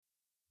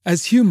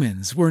As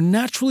humans, we're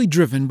naturally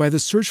driven by the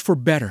search for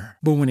better.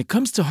 But when it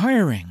comes to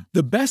hiring,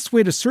 the best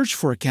way to search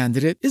for a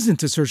candidate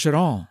isn't to search at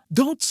all.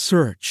 Don't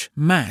search,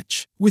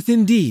 match with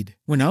Indeed.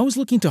 When I was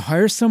looking to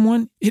hire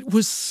someone, it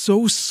was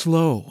so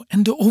slow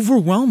and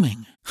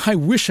overwhelming. I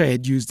wish I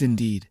had used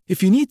Indeed.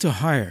 If you need to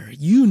hire,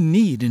 you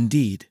need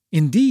Indeed.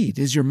 Indeed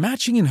is your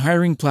matching and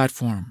hiring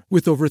platform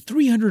with over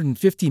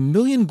 350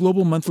 million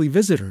global monthly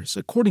visitors,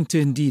 according to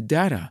Indeed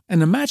data,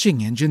 and a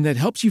matching engine that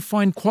helps you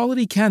find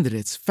quality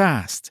candidates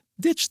fast.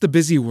 Ditch the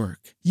busy work.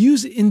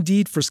 Use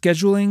Indeed for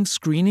scheduling,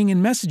 screening,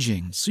 and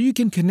messaging so you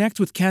can connect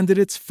with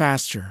candidates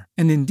faster.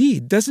 And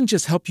Indeed doesn't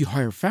just help you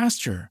hire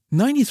faster.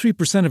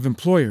 93% of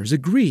employers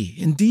agree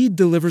Indeed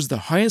delivers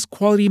the highest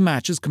quality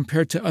matches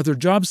compared to other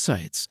job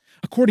sites,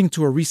 according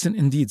to a recent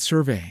Indeed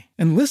survey.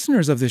 And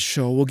listeners of this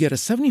show will get a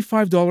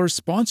 $75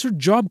 sponsored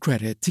job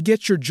credit to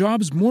get your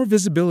jobs more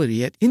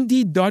visibility at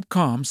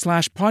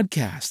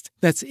Indeed.com/podcast.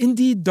 That's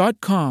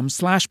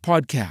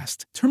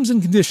Indeed.com/podcast. Terms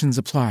and conditions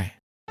apply.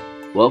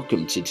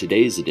 Welcome to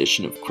today's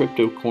edition of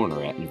Crypto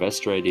Corner at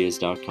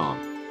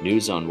InvestorIdeas.com,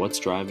 news on what's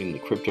driving the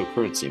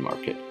cryptocurrency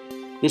market.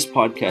 This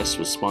podcast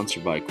was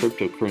sponsored by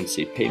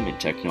cryptocurrency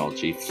payment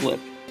technology Flip,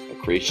 a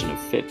creation of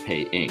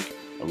FitPay Inc.,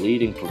 a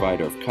leading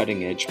provider of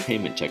cutting-edge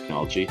payment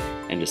technology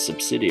and a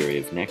subsidiary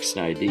of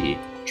NextID,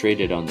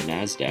 traded on the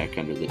NASDAQ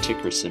under the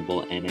ticker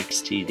symbol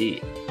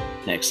NXTD.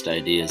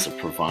 NextID is a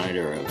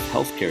provider of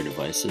healthcare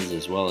devices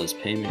as well as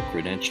payment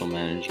credential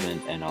management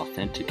and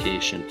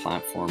authentication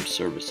platform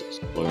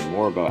services. Learn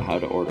more about how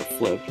to order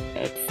Flip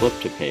at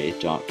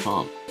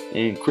fliptopay.com.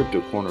 And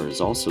Crypto Corner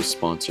is also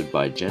sponsored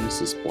by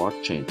Genesis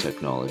Blockchain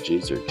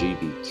Technologies, or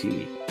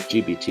GBT.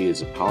 GBT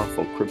is a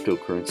powerful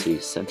cryptocurrency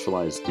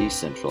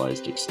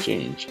centralized-decentralized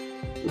exchange,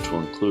 which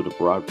will include a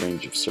broad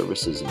range of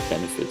services and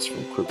benefits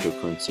from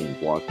cryptocurrency and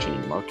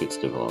blockchain markets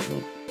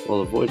development, while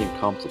avoiding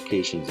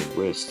complications and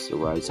risks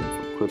arising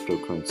from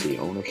cryptocurrency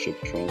ownership,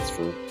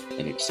 transfer,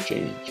 and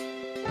exchange.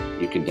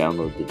 You can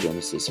download the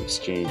Genesis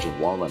Exchange and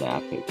Wallet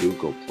app at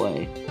Google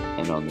Play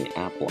and on the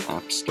Apple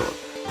App Store.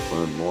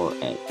 Learn more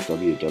at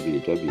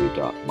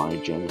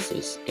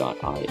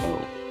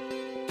www.mygenesis.io.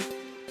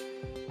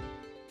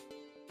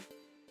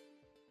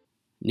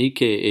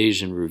 Nikkei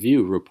Asian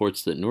Review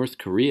reports that North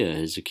Korea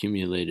has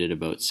accumulated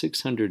about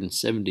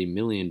 $670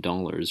 million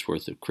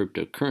worth of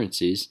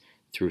cryptocurrencies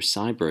through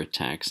cyber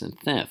attacks and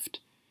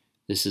theft.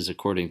 This is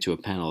according to a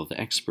panel of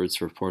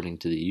experts reporting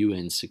to the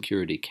UN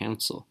Security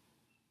Council.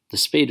 The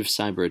spate of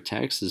cyber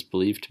attacks is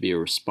believed to be a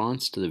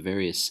response to the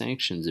various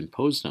sanctions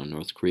imposed on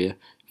North Korea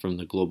from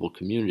the global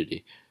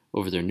community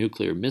over their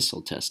nuclear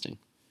missile testing.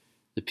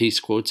 The piece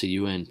quotes a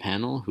UN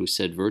panel who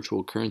said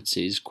virtual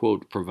currencies,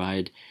 quote,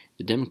 provide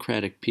the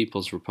Democratic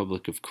People's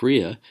Republic of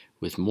Korea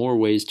with more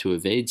ways to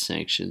evade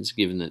sanctions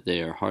given that they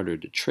are harder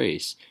to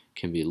trace,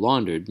 can be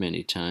laundered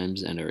many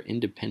times, and are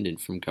independent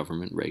from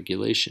government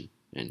regulation,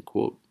 end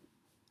quote.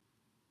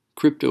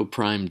 Crypto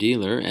Prime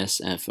Dealer,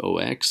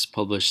 SFOX,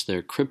 published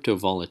their crypto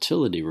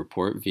volatility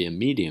report via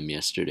Medium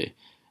yesterday.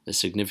 A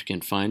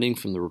significant finding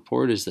from the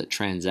report is that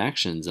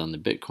transactions on the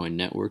Bitcoin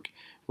network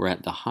were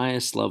at the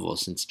highest level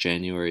since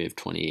January of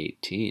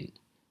 2018.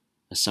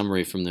 A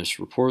summary from this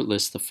report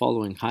lists the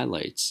following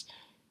highlights.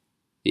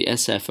 The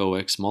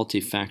SFOX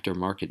Multi-Factor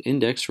Market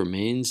Index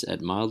remains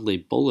at mildly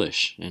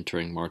bullish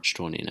entering March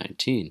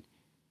 2019.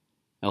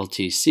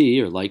 LTC,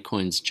 or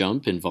Litecoin's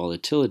jump in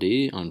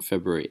volatility on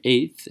February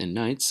 8th and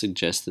 9th,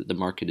 suggests that the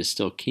market is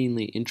still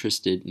keenly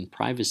interested in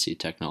privacy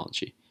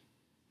technology.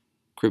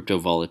 Crypto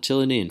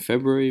volatility in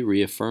February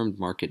reaffirmed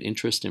market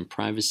interest in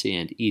privacy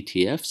and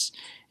ETFs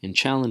and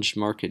challenged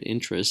market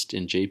interest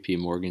in JP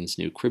Morgan's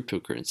new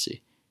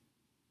cryptocurrency.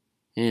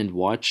 And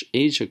watch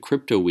Asia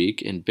Crypto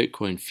Week and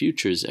Bitcoin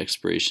futures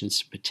expirations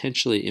to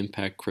potentially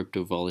impact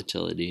crypto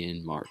volatility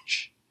in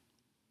March.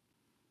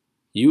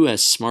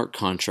 U.S. smart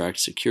contract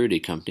security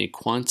company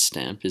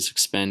QuantStamp is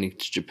expanding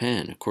to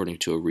Japan, according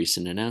to a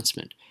recent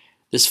announcement.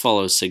 This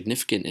follows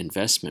significant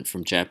investment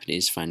from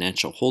Japanese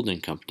financial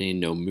holding company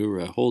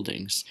Nomura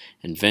Holdings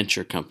and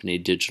venture company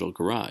Digital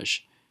Garage.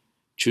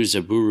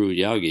 Chuzaburo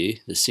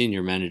Yagi, the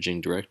senior managing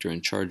director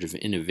in charge of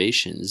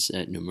innovations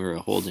at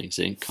Nomura Holdings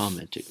Inc.,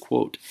 commented,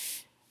 quote,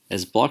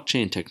 as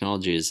blockchain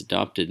technology is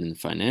adopted in the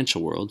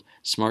financial world,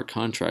 smart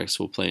contracts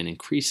will play an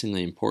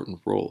increasingly important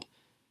role.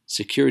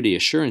 Security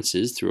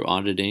assurances through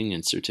auditing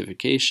and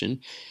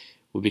certification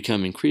will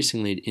become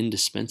increasingly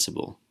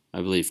indispensable.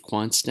 I believe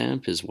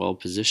QuantStamp is well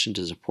positioned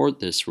to support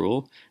this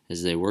role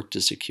as they work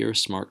to secure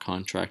smart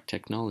contract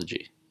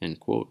technology,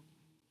 end quote.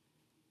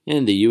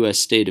 And the U.S.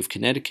 state of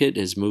Connecticut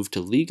has moved to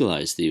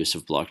legalize the use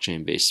of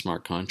blockchain-based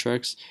smart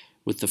contracts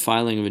with the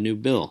filing of a new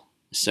bill.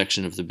 A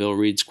section of the bill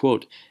reads,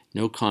 quote,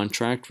 no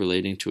contract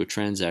relating to a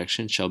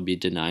transaction shall be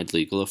denied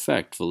legal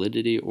effect,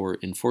 validity, or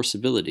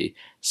enforceability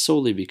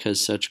solely because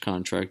such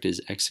contract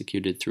is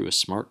executed through a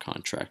smart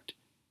contract,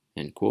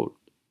 end quote.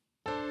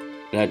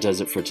 That does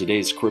it for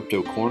today's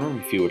Crypto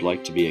Corner. If you would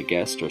like to be a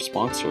guest or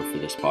sponsor for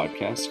this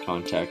podcast,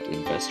 contact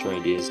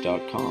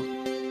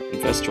InvestorIdeas.com.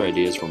 Investor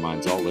Ideas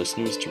reminds all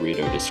listeners to read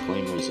our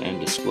disclaimers and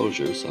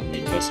disclosures on the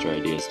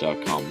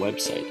InvestorIdeas.com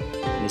website,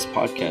 and this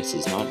podcast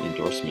is not an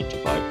endorsement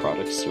to buy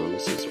products,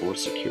 services, or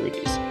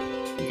securities.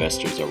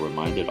 Investors are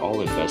reminded all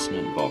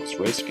investment involves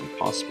risk and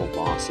possible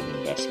loss of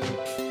investment.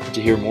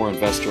 To hear more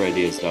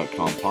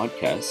InvestorIdeas.com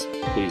podcasts,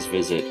 please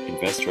visit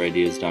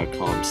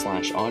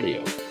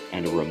InvestorIdeas.com/audio.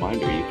 And a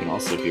reminder, you can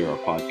also hear our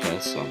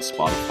podcasts on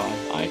Spotify,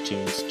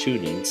 iTunes,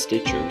 TuneIn,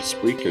 Stitcher,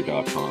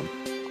 Spreaker.com,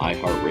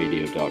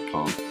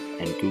 iHeartRadio.com,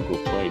 and Google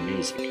Play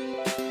Music.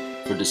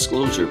 For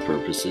disclosure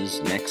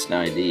purposes,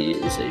 NextID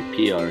is a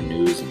PR,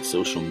 news, and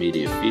social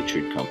media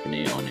featured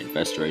company on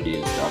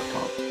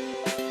InvestorIdeas.com.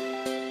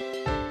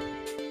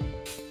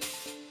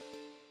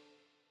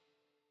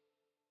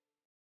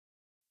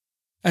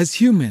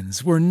 As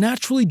humans, we're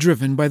naturally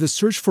driven by the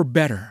search for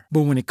better.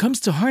 But when it comes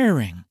to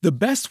hiring, the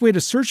best way to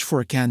search for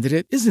a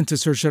candidate isn't to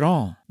search at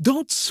all.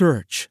 Don't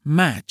search,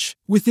 match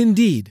with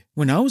Indeed.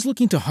 When I was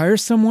looking to hire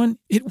someone,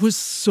 it was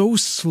so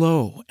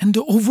slow and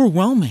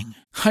overwhelming.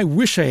 I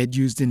wish I had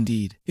used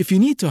Indeed. If you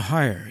need to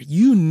hire,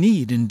 you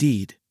need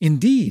Indeed.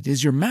 Indeed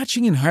is your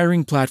matching and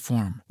hiring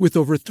platform with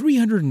over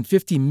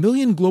 350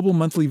 million global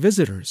monthly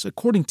visitors,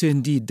 according to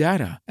Indeed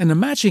data, and a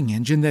matching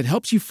engine that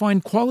helps you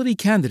find quality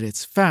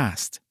candidates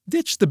fast.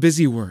 Ditch the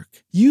busy work.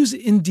 Use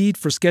Indeed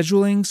for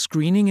scheduling,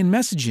 screening, and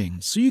messaging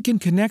so you can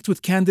connect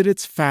with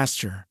candidates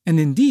faster.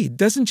 And Indeed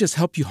doesn't just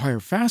help you hire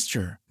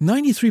faster.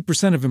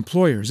 93% of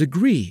employers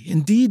agree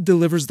Indeed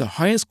delivers the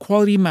highest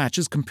quality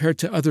matches compared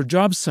to other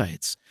job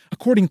sites,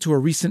 according to a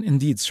recent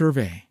Indeed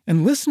survey.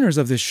 And listeners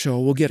of this show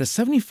will get a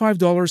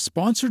 $75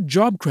 sponsored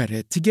job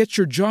credit to get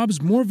your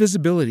jobs more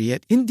visibility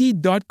at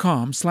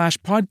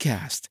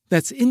Indeed.com/podcast.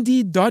 That's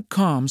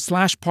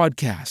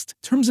Indeed.com/podcast.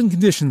 Terms and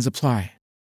conditions apply.